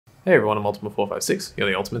Hey everyone, I'm Ultima456, you're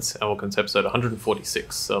the Ultimates, and welcome to episode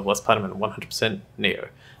 146 of Less Platinum and 100% Nioh.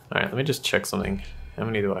 Alright, let me just check something. How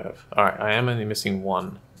many do I have? Alright, I am only missing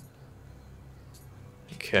one.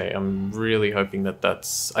 Okay, I'm really hoping that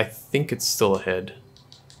that's... I think it's still ahead.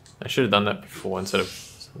 I should have done that before instead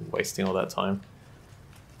of wasting all that time.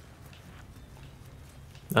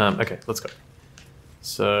 Okay, let's go.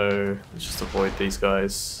 So, let's just avoid these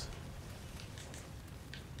guys.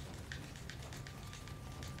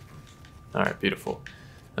 Alright, beautiful.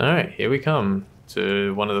 Alright, here we come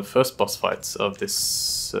to one of the first boss fights of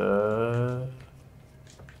this... Oh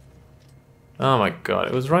my god,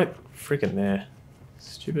 it was right freaking there.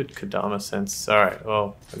 Stupid Kodama sense. Alright,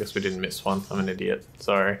 well, I guess we didn't miss one. I'm an idiot.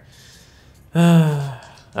 Sorry.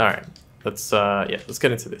 Alright, let's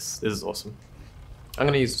get into this. This is awesome. I'm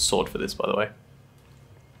gonna use a sword for this, by the way.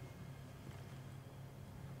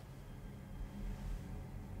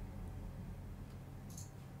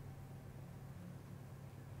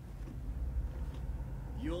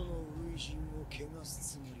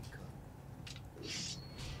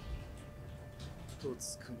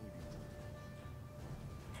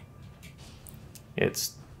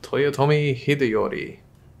 It's Toyotomi Hideyori.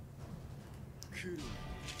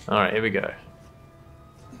 Alright, here we go.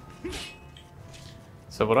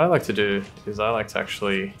 So what I like to do is I like to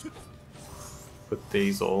actually put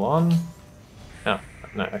these all on. Oh,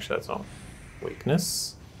 no, actually that's not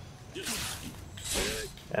weakness.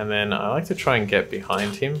 And then I like to try and get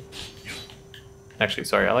behind him. Actually,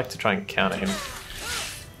 sorry, I like to try and counter him.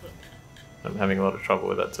 I'm having a lot of trouble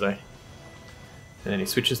with that today. And then he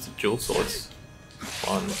switches to dual swords.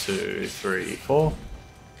 1, 2, 3, 4.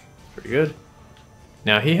 Pretty good.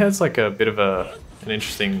 Now he has like a bit of an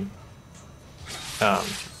interesting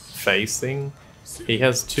phase thing. He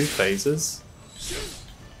has 2 phases.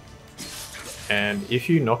 And if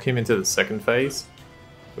you knock him into the second phase,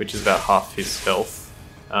 which is about half his health,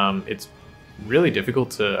 it's really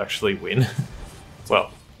difficult to actually win.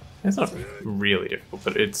 Well, it's not really difficult,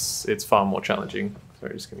 but it's far more challenging.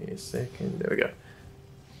 Sorry, just give me a second. There we go.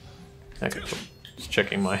 Okay, cool. Just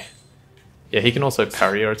checking my... Yeah, he can also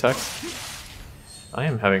parry your attacks. I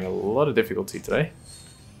am having a lot of difficulty today.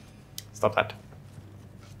 Stop that.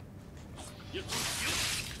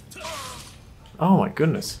 Oh my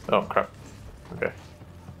goodness. Oh crap. Okay.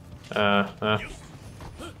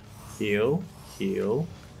 Heal, heal,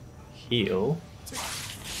 heal.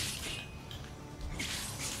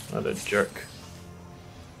 What a jerk.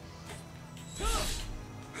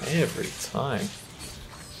 Every time.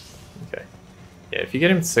 Okay. Yeah, if you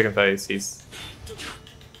get him to second phase, he's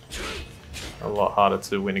a lot harder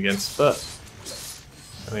to win against, but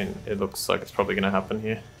I mean, it looks like it's probably going to happen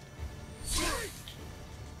here.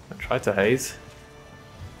 I tried to haze.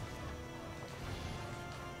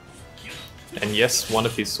 And yes, one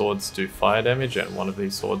of his swords do fire damage, and one of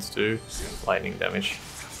these swords do lightning damage.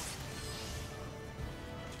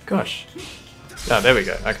 Gosh. Ah, there we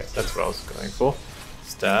go. Okay, that's what I was going for.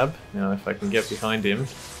 Stab. Now if I can get behind him,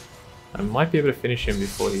 I might be able to finish him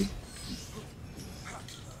before he...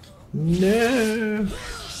 No!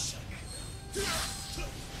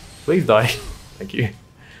 Please die. Thank you.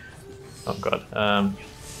 Oh god.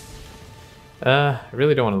 I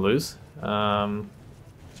really don't want to lose.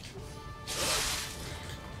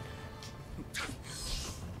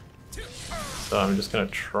 So I'm just gonna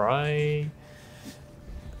try...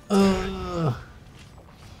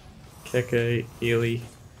 Keke, Healy.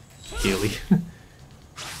 Healy.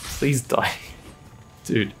 Please die.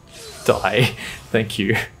 Dude, die. Thank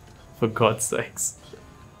you. For God's sakes.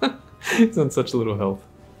 He's on such little health.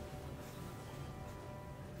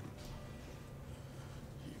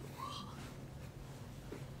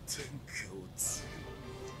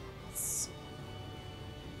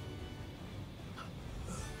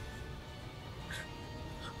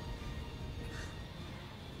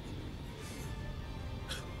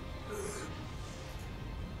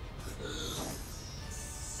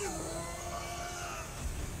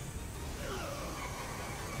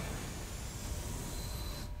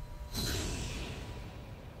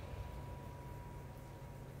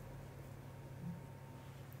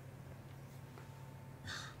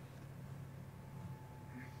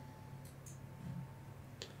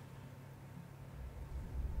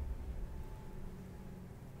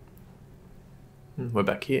 We're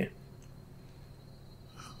back here.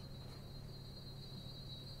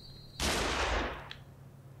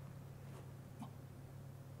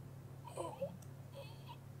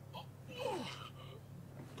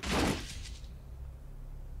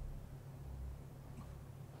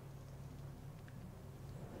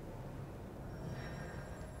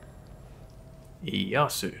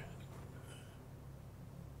 Yasu.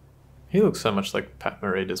 He looks so much like Pat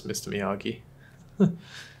Morita's Mr. Miyagi.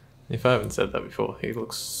 If I haven't said that before, he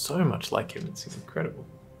looks so much like him, it's incredible.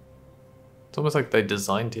 It's almost like they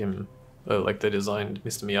designed him, like they designed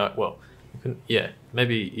Mr. Miyagi, well, yeah,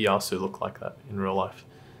 maybe Iyasu looked like that in real life.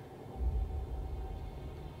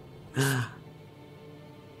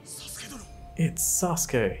 It's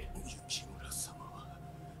Sasuke.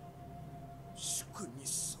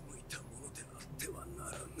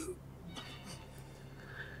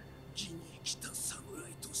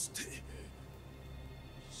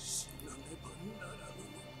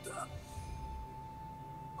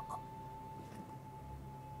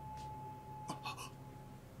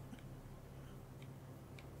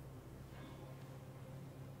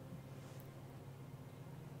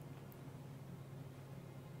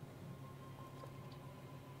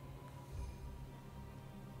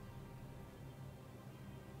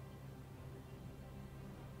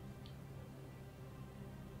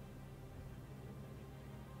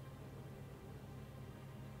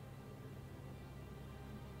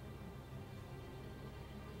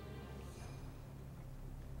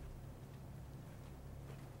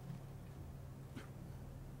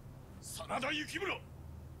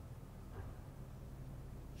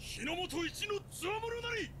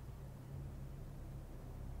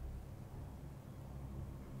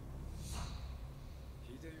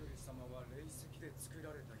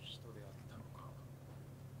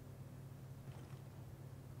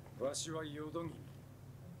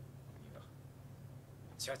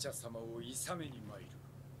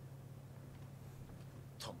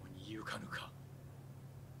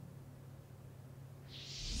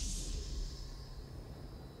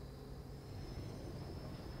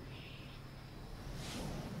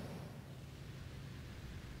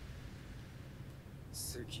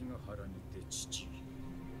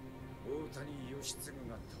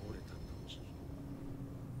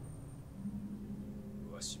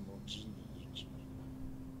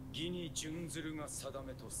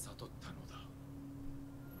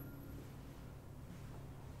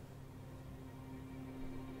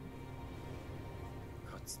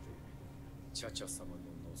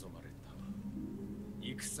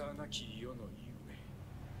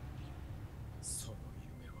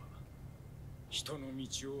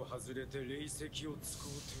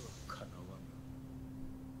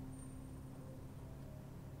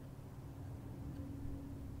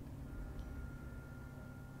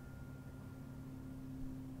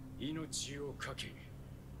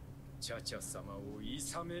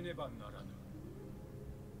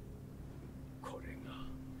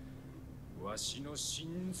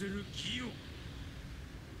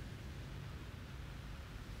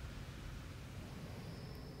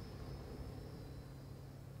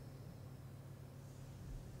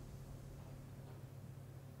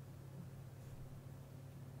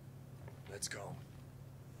 Let's go.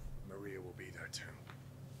 Maria will be there too.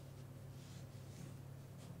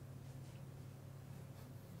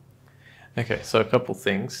 Okay, so a couple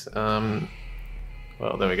things.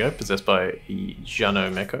 Well, there we go. Possessed by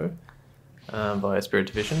Jano Meko by Spirit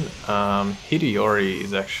Division. Hideyori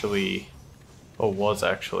is actually, or was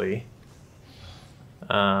actually,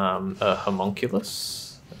 a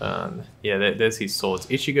homunculus. Yeah, there's his swords.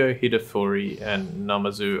 Ichigo, Hidefuri, and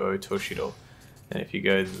Namazu o Toshido. And if you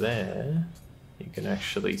go there, you can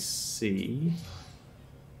actually see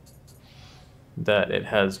that it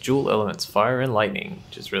has dual elements, fire and lightning,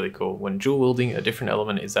 which is really cool. When dual wielding, a different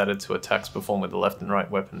element is added to attacks performed with the left and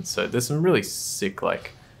right weapons. So there's some really sick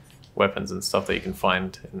like weapons and stuff that you can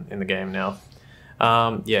find in the game now.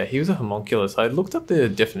 Yeah, he was a homunculus. I looked up the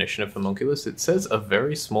definition of homunculus. It says a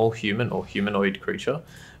very small human or humanoid creature,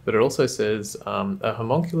 but it also says a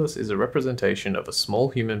homunculus is a representation of a small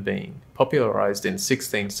human being. Popularized in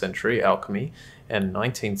 16th century alchemy and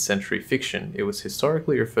 19th century fiction, it was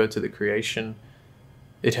historically referred to the creation.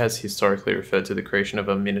 It has historically referred to the creation of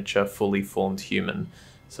a miniature, fully formed human.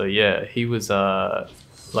 So yeah, he was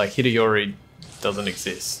like Hideyori doesn't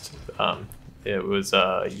exist. It was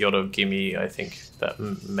Yodogimi, I think, that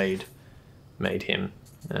made him.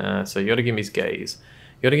 So Yodogimi's gaze.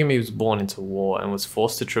 Yodogimi was born into war and was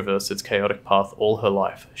forced to traverse its chaotic path all her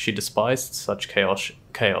life. She despised such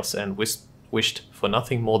chaos and wished for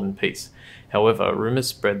nothing more than peace. However, rumors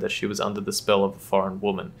spread that she was under the spell of a foreign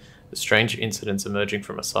woman. The strange incidents emerging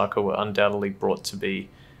from Osaka were undoubtedly brought to be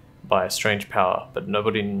by a strange power, but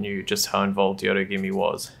nobody knew just how involved Yodogimi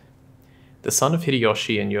was. The son of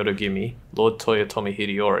Hideyoshi and Yodogimi, Lord Toyotomi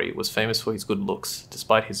Hideyori, was famous for his good looks.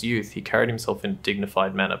 Despite his youth, he carried himself in a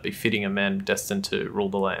dignified manner, befitting a man destined to rule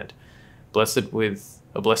the land. Blessed with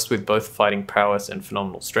both fighting prowess and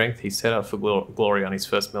phenomenal strength, he set out for glory on his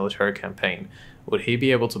first military campaign, Would he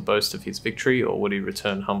be able to boast of his victory, or would he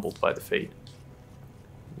return humbled by defeat?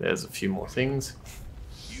 There's a few more things.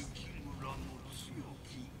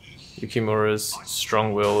 Yukimura's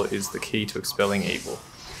strong will is the key to expelling evil.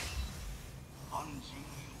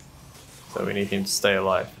 So we need him to stay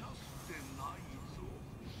alive.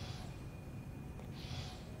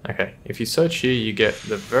 Okay, if you search here, you get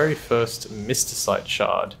the very first Mysticite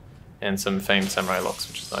shard and some famed samurai locks,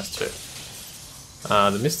 which is nice too.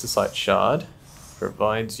 The Mysticite shard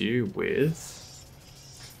provides you with,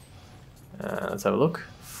 let's have a look,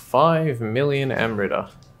 5 million Amrita,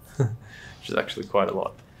 which is actually quite a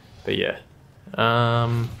lot. But yeah,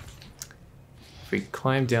 if we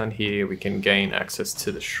climb down here, we can gain access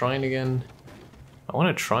to the shrine again. I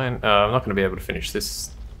want to try and, I'm not going to be able to finish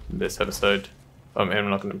this episode. I'm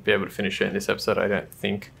not going to be able to finish it in this episode, I don't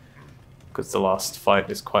think, because the last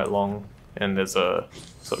fight is quite long, and there's a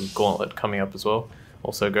sort of gauntlet coming up as well.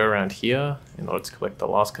 Also, go around here in order to collect the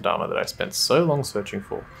last Kadama that I spent so long searching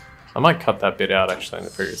for. I might cut that bit out actually in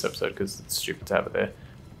the previous episode because it's stupid to have it there.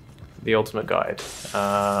 The ultimate guide.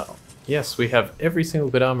 Yes, we have every single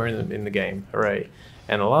Kadama in the game. Hooray!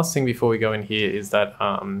 And the last thing before we go in here is that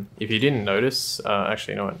if you didn't notice,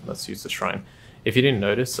 actually, you know what? Let's use the shrine. If you didn't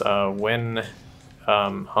notice, when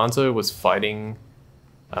Hanzo was fighting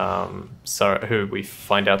who we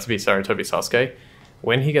find out to be Sarutobi Sasuke,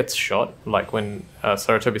 when he gets shot, like when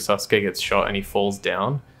Sarutobi Sasuke gets shot and he falls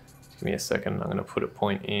down, give me a second, I'm going to put a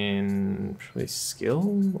point in probably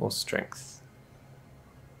skill or strength.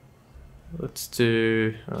 Let's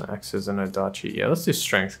do axes and Odachi. Yeah, let's do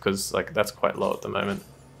strength because like that's quite low at the moment.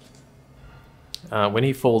 When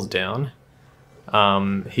he falls down,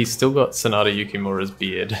 he's still got Sanada Yukimura's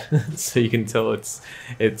beard, so you can tell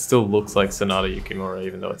it still looks like Sanada Yukimura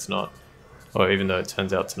even though it's not, or even though it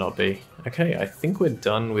turns out to not be. Okay, I think we're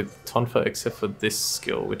done with Tonfa except for this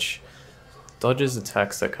skill, which dodges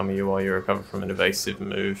attacks that come at you while you recover from an evasive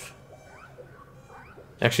move.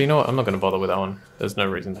 Actually, you know what? I'm not going to bother with that one. There's no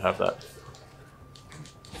reason to have that.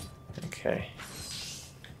 Okay.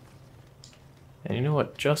 And you know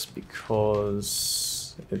what? Just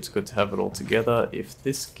because it's good to have it all together, if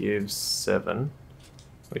this gives 7,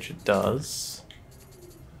 which it does.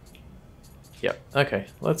 Yep, okay.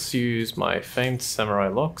 Let's use my famed samurai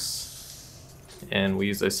locks. And we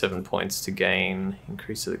use those 7 points to gain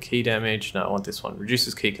increase of the ki damage. No, I want this one.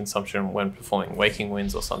 Reduces ki consumption when performing Waking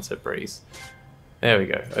Winds or Sunset Breeze. There we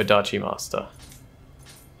go, Odachi Master.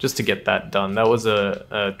 Just to get that done. That was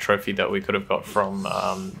a trophy that we could have got from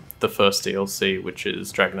the first DLC, which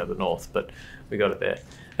is Dragon of the North, but we got it there.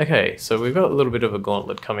 Okay, so we've got a little bit of a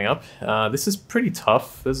gauntlet coming up. This is pretty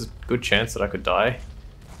tough. There's a good chance that I could die.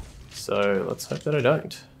 So let's hope that I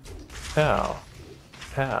don't. Pow.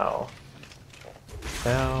 Pow.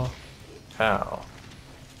 Pow. Pow.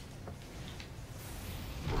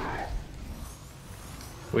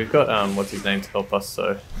 We've got, what's his name to help us,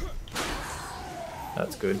 so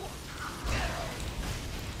that's good.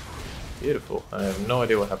 Beautiful. I have no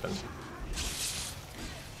idea what happened.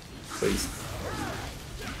 Please.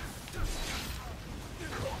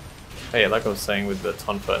 Hey, like I was saying with the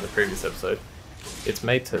Tonfa in the previous episode, it's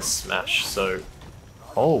made to smash, so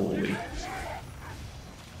holy.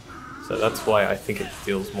 So that's why I think it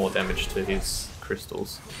deals more damage to his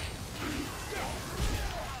crystals.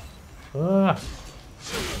 Ah!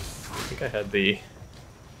 I think I had the...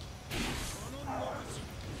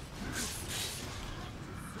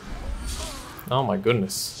 Oh my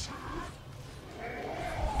goodness.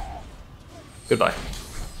 Goodbye.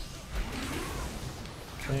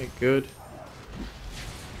 Okay, good.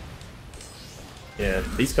 Yeah,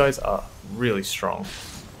 these guys are really strong.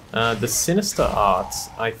 The Sinister art,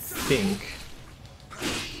 I think...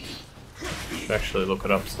 I should actually look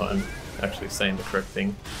it up so I'm actually saying the correct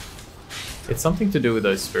thing. It's something to do with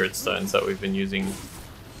those spirit stones that we've been using,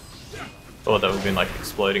 or that we've been like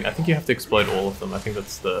exploding. I think you have to explode all of them. I think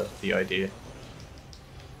that's the idea.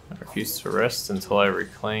 I refuse to rest until I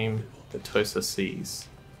reclaim the Tosa Seas.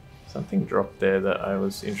 Something dropped there that I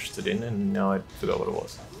was interested in, and now I forgot what it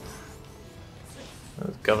was.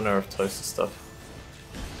 Governor of Tosa stuff.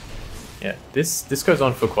 Yeah, this goes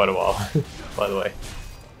on for quite a while, by the way.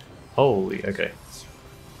 Holy, okay.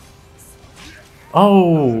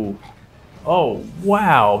 Oh! Oh,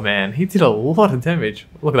 wow, man. He did a lot of damage.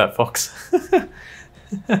 Look at that fox.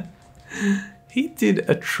 He did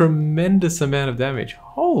a tremendous amount of damage.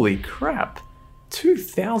 Holy crap.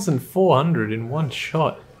 2,400 in one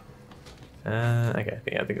shot. Okay,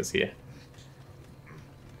 I think it's here.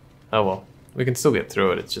 Oh well. We can still get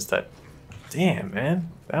through it. It's just that... Damn, man.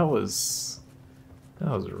 That was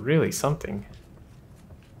really something.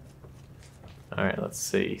 Alright, let's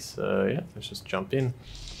see. So, yeah, let's just jump in.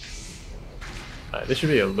 Alright, this should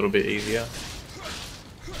be a little bit easier.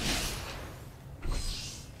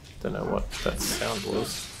 Don't know what that sound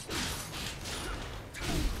was.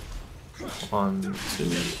 1, 2.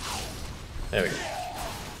 There we go.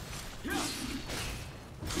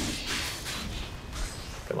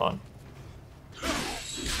 Come on.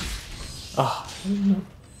 Ah, oh,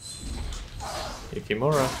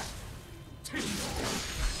 Yukimura.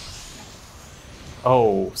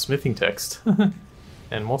 Oh, smithing text.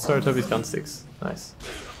 And more Sarutobi's gun sticks. Nice.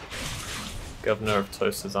 Governor of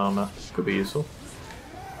Tosa's armor. Could be useful.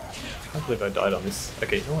 I can't believe I died on this.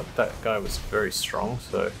 Okay, you know what? That guy was very strong,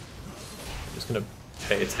 so I'm just gonna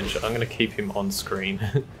pay attention. I'm gonna keep him on screen.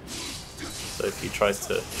 So if he tries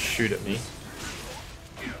to shoot at me.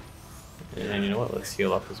 And you know what? Let's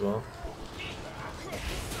heal up as well.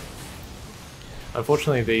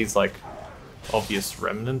 Unfortunately, these like obvious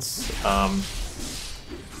remnants,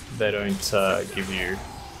 they don't give you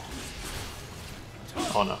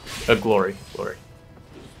honor, glory.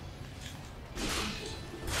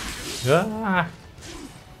 Ah!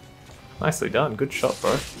 Nicely done. Good shot,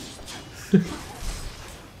 bro. I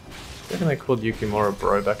reckon they called Yukimura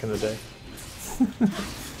bro back in the day.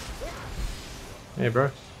 Hey,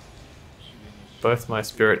 bro. Both my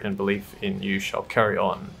spirit and belief in you shall carry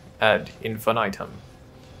on ad infinitum.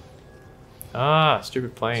 Ah,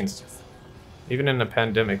 stupid planes. Even in a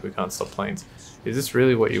pandemic, we can't stop planes. Is this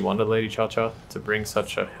really what you wanted, Lady Cha-Cha? To bring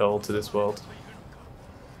such a hell to this world?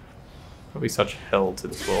 Probably such hell to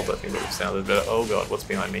this world, I think it would have sounded better. Oh god, what's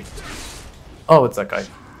behind me? Oh, it's that guy.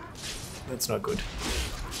 That's not good.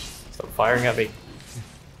 Stop firing at me.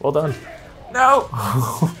 Well done. No!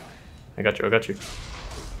 I got you, I got you.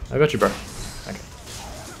 I got you, bro. Okay.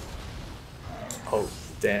 Oh,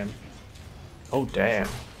 damn. Oh, damn.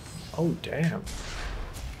 Oh, damn.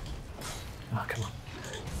 Oh, come on.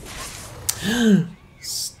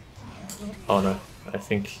 Oh no, I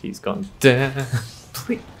think he's gone down.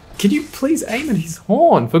 Please, can you please aim at his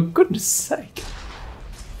horn, for goodness sake?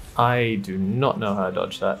 I do not know how to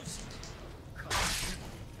dodge that.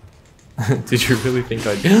 Did you really think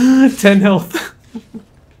I'd... 10 health!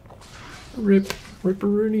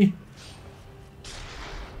 Ripperoonie.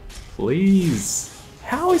 Please.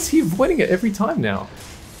 How is he avoiding it every time now?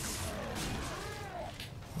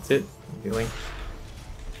 That's it. I'm healing.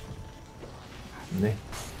 Nah.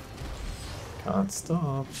 Can't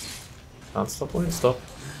stop. Can't stop, won't stop.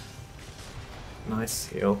 Nice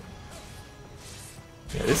heal.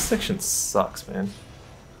 Yeah, this section sucks, man.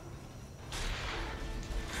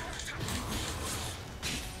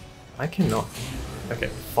 I cannot... Okay,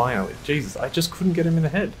 finally. Jesus, I just couldn't get him in the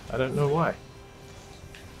head. I don't know why.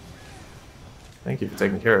 Thank you for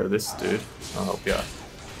taking care of this, dude. I'll help you out.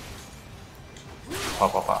 Pa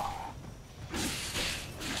pa pa.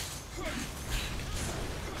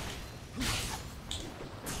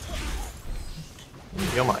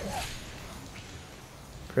 You're mine.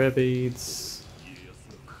 Prayer beads.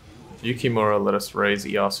 Yukimura let us raise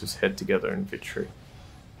Iyasu's head together in victory.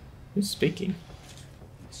 Who's speaking?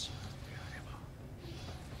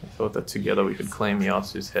 I thought that together we could claim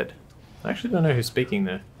Iyasu's head. I actually don't know who's speaking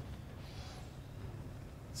there.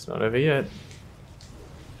 It's not over yet.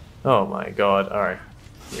 Oh my god, alright.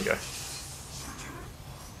 Here we go.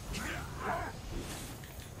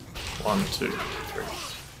 1, 2, 3.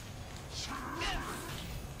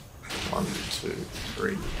 1, 2,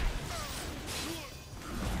 3.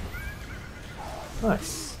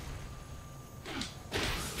 Nice.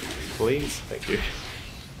 Please, thank you.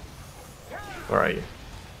 Where are you?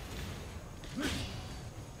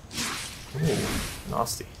 Ooh,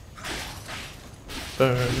 nasty.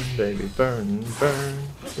 Burn, baby, burn, burn.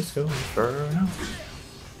 Let's go burn out.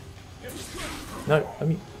 No, let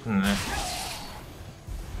me... Nah. I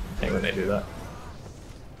hate when they do that.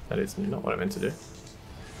 That is not what I meant to do.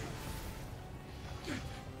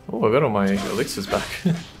 Oh, I got all my elixirs back.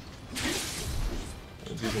 I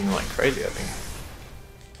was using them like crazy, I think.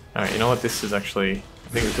 Alright, you know what? This is actually... I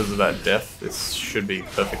think because of that death, this should be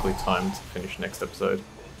perfectly timed to finish next episode.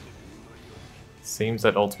 Seems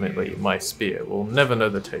that ultimately my spear will never know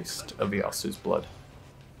the taste of Iyasu's blood.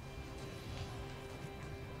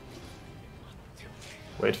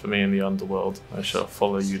 Wait for me in the underworld. I shall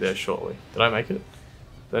follow you there shortly. Did I make it?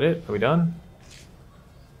 Is that it? Are we done?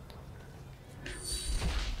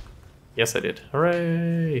 Yes, I did.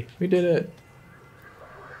 Hooray! We did it!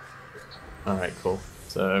 Alright, cool.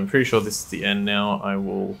 So I'm pretty sure this is the end now. I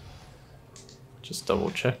will just double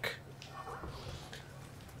check.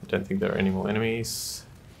 I don't think there are any more enemies.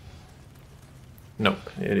 Nope,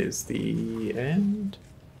 it is the end.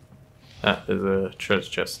 Ah, there's a treasure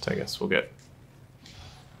chest, I guess we'll get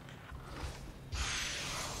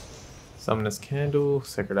Summoner's Candle,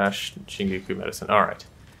 Sacred Ash, Shinjuku Medicine. Alright.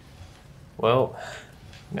 Well,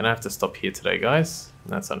 I'm gonna have to stop here today, guys.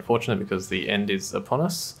 And that's unfortunate because the end is upon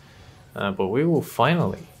us. But we will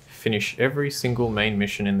finally finish every single main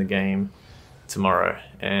mission in the game tomorrow.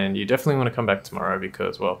 And you definitely want to come back tomorrow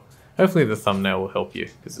because, well, hopefully the thumbnail will help you.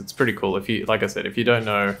 Because it's pretty cool. If you, like I said, if you don't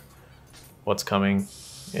know what's coming,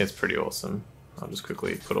 it's pretty awesome. I'll just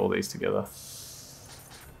quickly put all these together.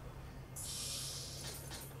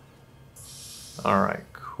 Alright,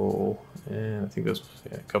 cool. And I think there's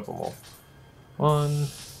a couple more. 1,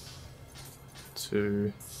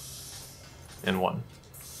 2, and 1.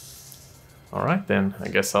 Alright then, I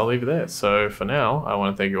guess I'll leave it there. So for now, I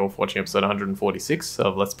want to thank you all for watching episode 146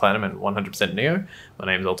 of Let's Platinum and 100% Nioh. My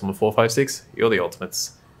name is Ultima456, you're the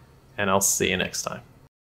Ultimates, and I'll see you next time.